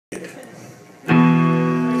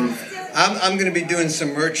I'm going to be doing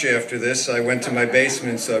some merch after this. I went to my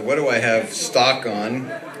basement, so what do I have stock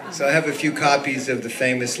on? So I have a few copies of the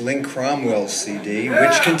famous Lynn Cromwell CD,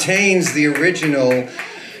 which contains the original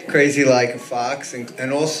Crazy Like a Fox,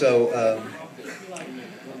 and also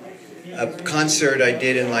a concert I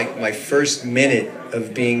did in like my first minute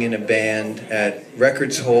of being in a band at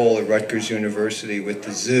Records Hall at Rutgers University with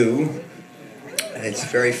the Zoo. And it's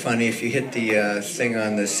very funny if you hit the thing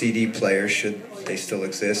on the CD player, should they still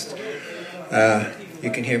exist. You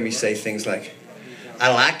can hear me say things like,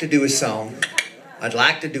 "I'd like to do a song. I'd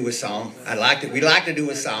like to do a song. We'd like to do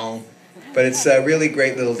a song." But it's a really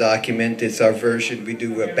great little document. It's our version. We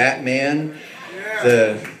do a Batman.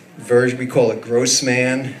 The version we call it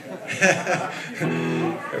Grossman. A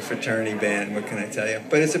fraternity band. What can I tell you?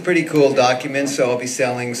 But it's a pretty cool document. So I'll be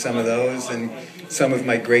selling some of those and some of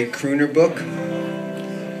my great crooner book.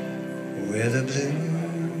 Where the blue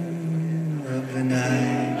of the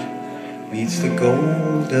night meets the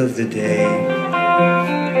gold of the day,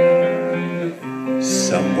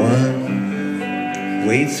 someone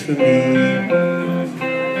waits for me,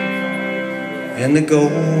 and the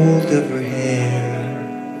gold of her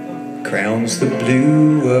hair crowns the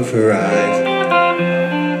blue of her eyes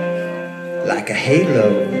like a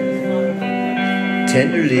halo,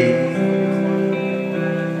 tenderly.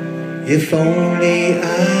 If only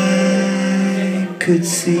I could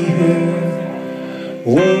see her.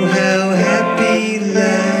 Oh, how happy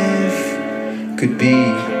life could be.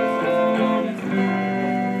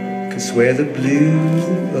 'Cause where the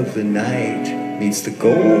blue of the night meets the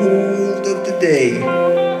gold of the day,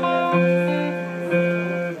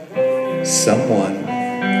 someone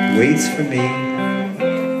waits for me.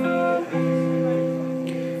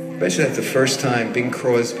 Especially that's the first time Bing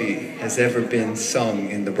Crosby has ever been sung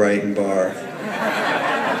in the Brighton bar.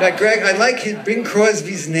 Greg, I like Bing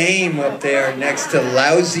Crosby's name up there next to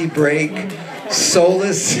Lousy Break,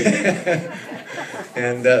 Soulless,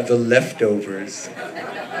 and The Leftovers.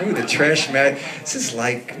 Ooh, the Trash Man. This is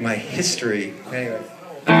like my history. Anyway.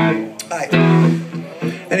 Hi.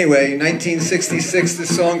 Anyway, 1966, the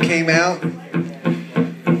song came out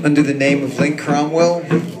under the name of Lynn Cromwell.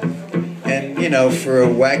 And, you know, for a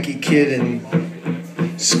wacky kid in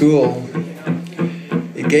school,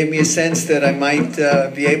 it gave me a sense that I might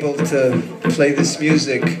be able to play this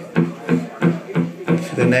music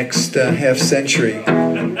for the next half century.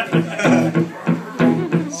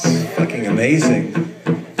 It's fucking amazing.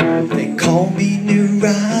 They call me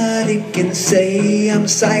neurotic and say I'm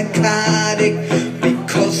psychotic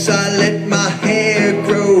because I let my hair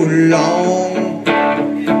grow long.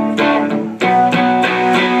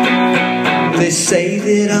 They say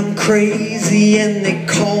that I'm crazy and they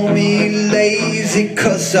call me lazy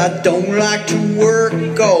 'cause I don't like to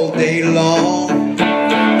work all day long.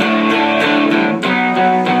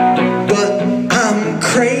 But I'm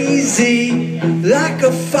crazy like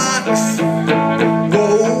a fox.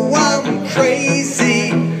 Whoa, I'm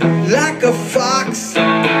crazy like a fox.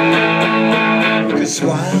 'Cause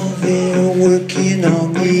while they're working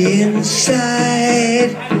on the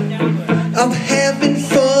inside, I'm having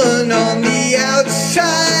fun on the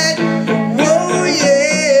outside. Whoa,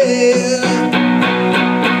 yeah.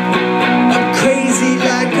 I'm crazy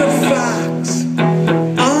like a fox.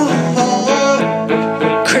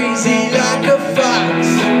 Crazy like a fox.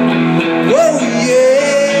 Whoa,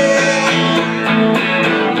 yeah.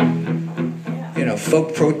 You know,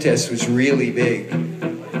 folk protest was really big.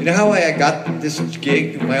 You know how I got this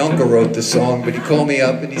gig? My uncle wrote the song, but he called me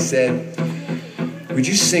up and he said, "Would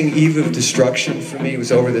you sing Eve of Destruction for me?" It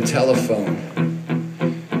was over the telephone.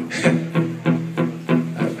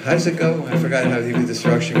 How does it go? I forgot how Eve of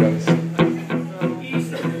Destruction goes.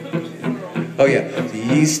 Oh yeah. The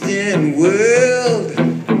Eastern world,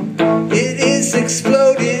 it is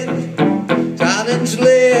exploding. Silence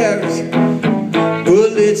flares,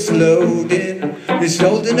 bullets loading. It's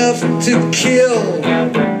old enough to kill,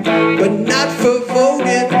 but not for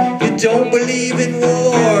voting. You don't believe in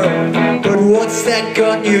war, but what's that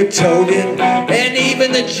gun you're toting? And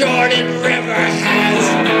even the Jordan River has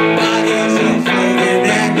bodies floating,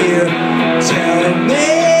 and you tell me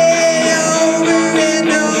over and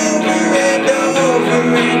over and over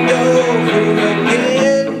and over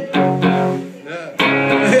again.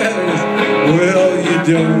 Well, you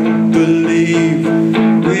don't believe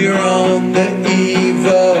we're on the eve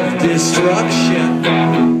of destruction.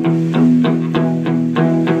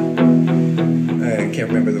 I can't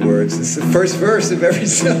remember the words. This is the first verse of every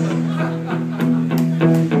song.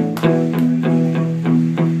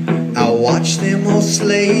 I watch them all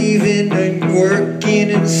slaving and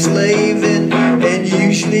working and slaving, and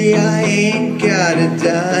usually I ain't got a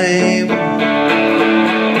dime.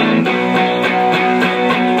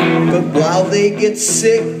 they get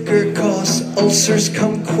sicker, 'cause ulcers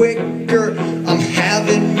come quicker. I'm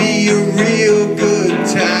having